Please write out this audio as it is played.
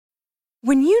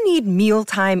When you need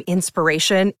mealtime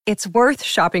inspiration, it's worth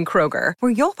shopping Kroger,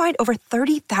 where you'll find over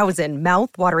 30,000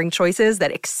 mouth-watering choices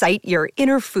that excite your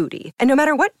inner foodie. And no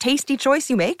matter what tasty choice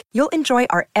you make, you'll enjoy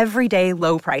our everyday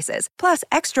low prices, plus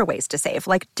extra ways to save,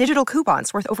 like digital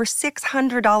coupons worth over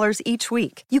 $600 each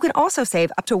week. You can also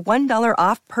save up to $1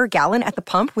 off per gallon at the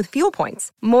pump with fuel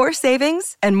points. More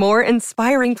savings and more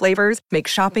inspiring flavors make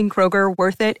shopping Kroger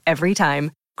worth it every time.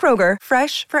 Kroger,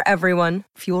 fresh for everyone.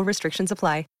 Fuel restrictions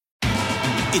apply.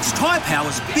 It's Tyre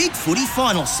Power's Big Footy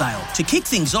Final Sale. To kick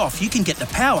things off, you can get the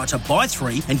power to buy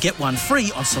 3 and get 1 free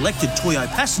on selected Toyo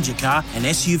passenger car and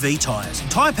SUV tyres.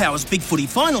 Tyre Power's Big Footy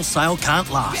Final Sale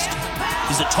can't last.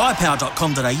 Visit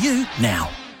tyrepower.com.au now.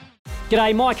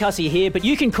 G'day, Mike Hussey here, but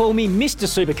you can call me Mr.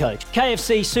 Supercoach.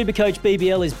 KFC Supercoach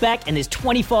BBL is back and there's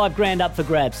 25 grand up for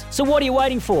grabs. So what are you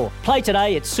waiting for? Play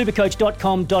today at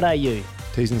supercoach.com.au.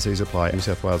 T's and C's apply. New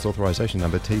South Wales authorisation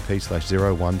number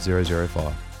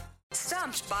TP/01005.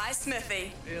 Stumped by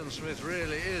Smithy. Ian Smith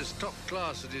really is top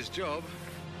class at his job.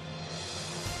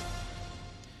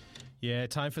 Yeah,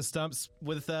 time for Stumps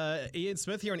with Ian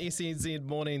Smith here on SENZ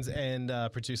Mornings and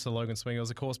producer Logan Swingles.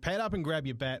 Of course, pad up and grab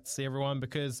your bats, everyone,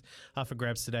 because up for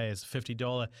grabs today is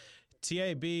 $50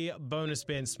 TAB bonus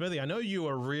band. Smithy, I know you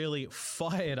were really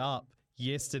fired up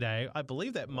yesterday. I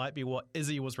believe that might be what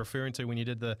Izzy was referring to when you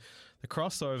did the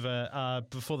crossover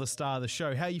before the start of the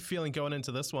show. How are you feeling going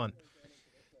into this one?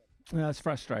 I was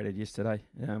frustrated yesterday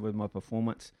with my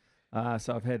performance.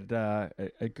 So I've had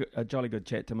a jolly good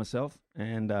chat to myself,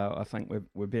 and I think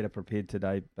we're better prepared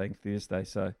today, being Thursday.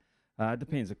 So it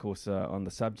depends, of course, on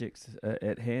the subjects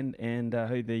at hand and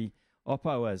who the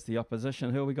oppo is, the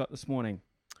opposition. Who have we got this morning?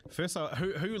 First,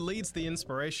 who leads the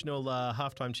inspirational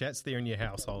halftime chats there in your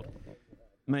household?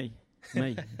 Me.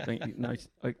 I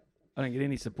don't get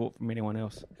any support from anyone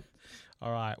else.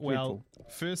 All right, well,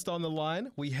 first on the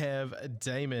line, we have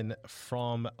Damon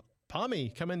from Palmy.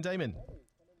 Come in, Damon.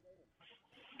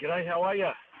 G'day, how are you?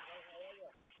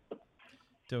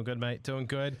 Doing good, mate, doing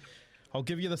good. I'll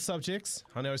give you the subjects.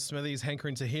 I know Smithy's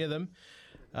hankering to hear them.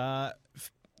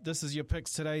 This is your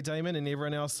picks today, Damon, and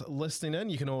everyone else listening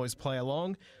in. You can always play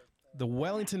along. The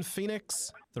Wellington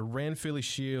Phoenix, the Ranfurly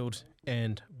Shield,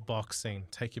 and boxing.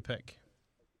 Take your pick.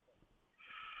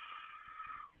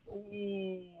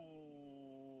 Ooh,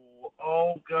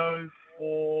 I'll go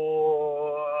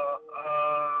for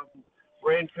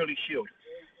Ranfurly Shield.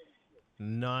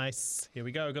 Nice. Here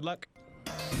we go. Good luck.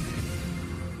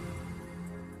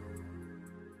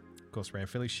 Of course,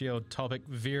 Ranfurly Shield topic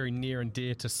very near and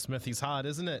dear to Smithy's heart,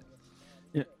 isn't it?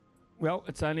 Yeah. Well,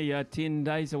 it's only 10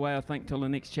 days away, I think, till the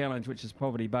next challenge, which is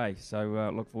Poverty Bay.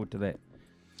 So look forward to that.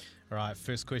 All right.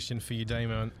 First question for you,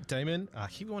 Damon. I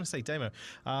keep wanting to say Damo.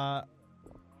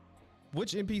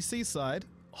 Which NPC side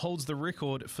holds the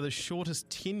record for the shortest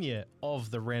tenure of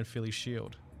the Ranfurly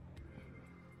Shield?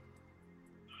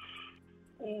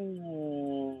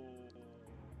 Ooh,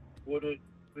 would it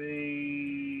be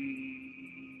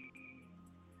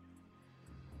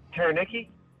Taranaki?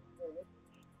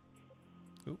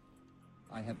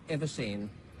 I have ever seen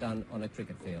done on a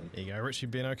cricket field. There you go. Richie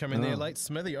Beno coming there late.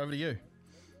 Smithy, over to you.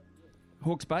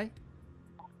 Hawke's Bay?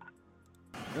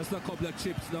 Just a couple of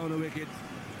chips down the wicket,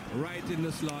 right in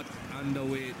the slot, and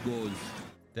away it goes.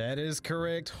 That is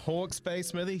correct. Hawke's Bay,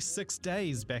 Smithy, 6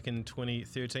 days back in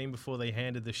 2013 before they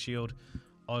handed the shield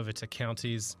over to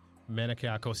Counties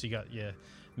Manukau. Of course, you got your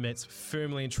Mets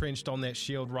firmly entrenched on that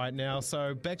shield right now.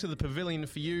 So back to the pavilion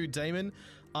for you, Damon.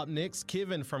 Up next,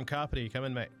 Kevin from Kapiti. Come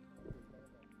in, mate.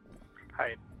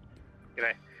 Hey.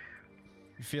 G'day.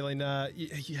 You feeling? How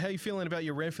you feeling about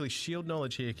your Ranfurly Shield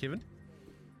knowledge here, Kevin?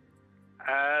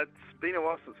 It's been a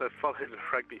while since I've followed the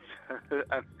rugby.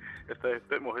 And if they're a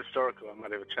bit more historical, I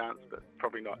might have a chance, but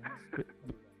probably not.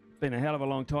 Been a hell of a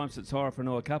long time since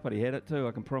Horowhenua Kapiti had it too,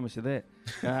 I can promise you that.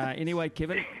 Anyway,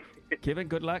 Kevin,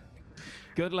 good luck.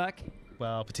 Good luck.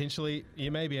 Well, potentially you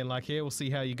may be in luck here. We'll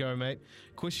see how you go, mate.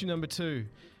 Question number 2.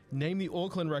 Name the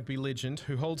Auckland rugby legend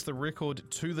who holds the record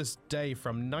to this day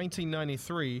from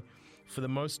 1993 for the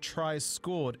most tries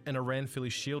scored in a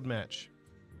Ranfurly Shield match.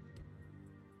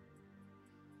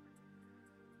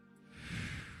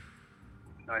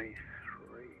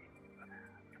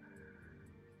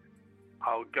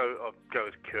 I'll go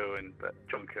with Kerwin, but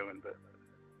John Kerwin, but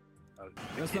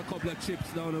just a couple of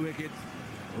chips down the wicket,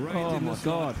 right in the my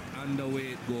slot, God. and away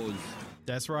it goes.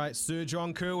 That's right, Sir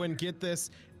John Kerwin. Get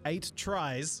this: 8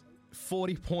 tries,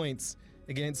 40 points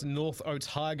against North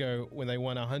Otago when they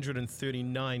won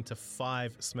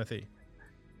 139-5. Smithy.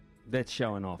 That's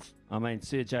showing off. I mean,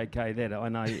 Sir JK, that I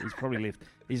know he's probably left.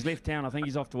 He's left town. I think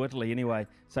he's off to Italy anyway,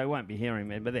 so he won't be hearing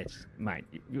me. But that's, mate,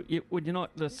 would you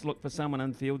not just look for someone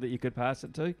in field that you could pass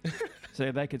it to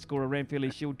so they could score a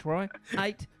Ranfurly Shield try?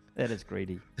 8? That is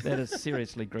greedy. That is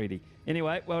seriously greedy.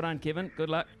 Anyway, well done, Kevin. Good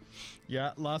luck.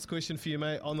 Yeah, last question for you,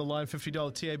 mate. On the line,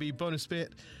 $50 TAB bonus bet.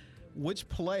 Which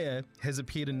player has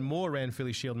appeared in more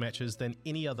Ranfurly Shield matches than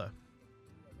any other?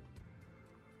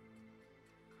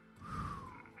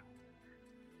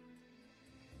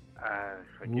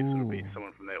 I guess it'll be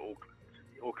someone from the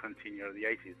Auckland tenure of the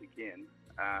 80s again.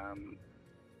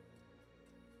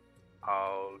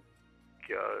 I'll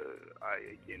go,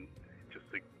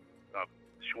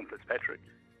 Sean Fitzpatrick.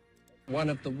 One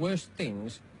of the worst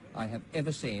things I have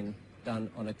ever seen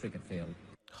done on a cricket field.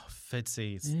 Oh,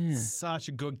 Fitzy, Yeah. such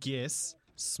a good guess.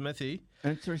 Smithy.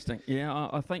 Interesting. Yeah,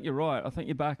 I think you're right. I think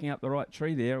you're barking up the right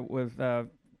tree there with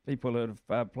people that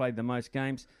have played the most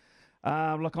games.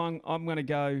 Look, I'm going to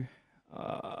go.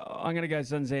 I'm going to go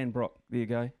Zinzan Brock. There you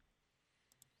go.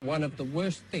 One of the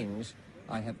worst things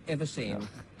I have ever seen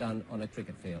done on a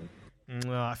cricket field.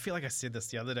 Well, I feel like I said this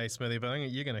the other day, Smithy, but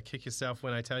you're going to kick yourself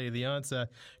when I tell you the answer.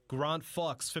 Grant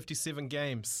Fox, 57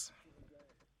 games.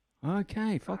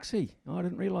 Okay, Foxy. I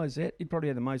didn't realise that. He'd probably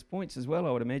had the most points as well,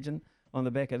 I would imagine, on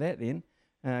the back of that then,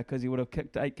 because he would have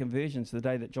kicked 8 conversions the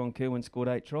day that John Kerwin scored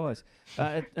 8 tries.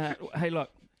 Hey,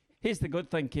 look, here's the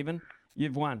good thing, Kevin.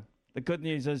 You've won. The good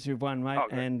news is you've won, mate.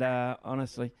 Okay. And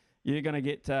honestly, you're going to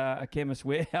get a Chemist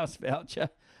Warehouse voucher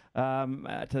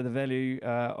to the value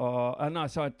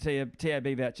TAB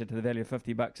voucher to the value of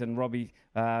 $50. And Robbie,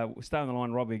 stay on the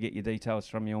line. Robbie will get your details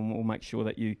from you, and we'll make sure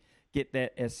that you get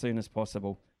that as soon as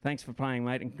possible. Thanks for playing,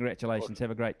 mate, and congratulations.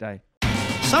 Have a great day.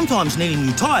 Sometimes needing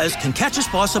new tyres can catch us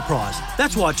by surprise.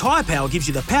 That's why Tyre Power gives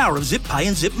you the power of Zip Pay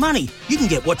and Zip Money. You can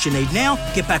get what you need now,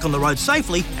 get back on the road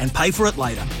safely and pay for it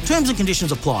later. Terms and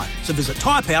conditions apply. So visit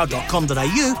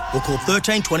tyrepower.com.au or call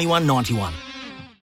 13 21 91.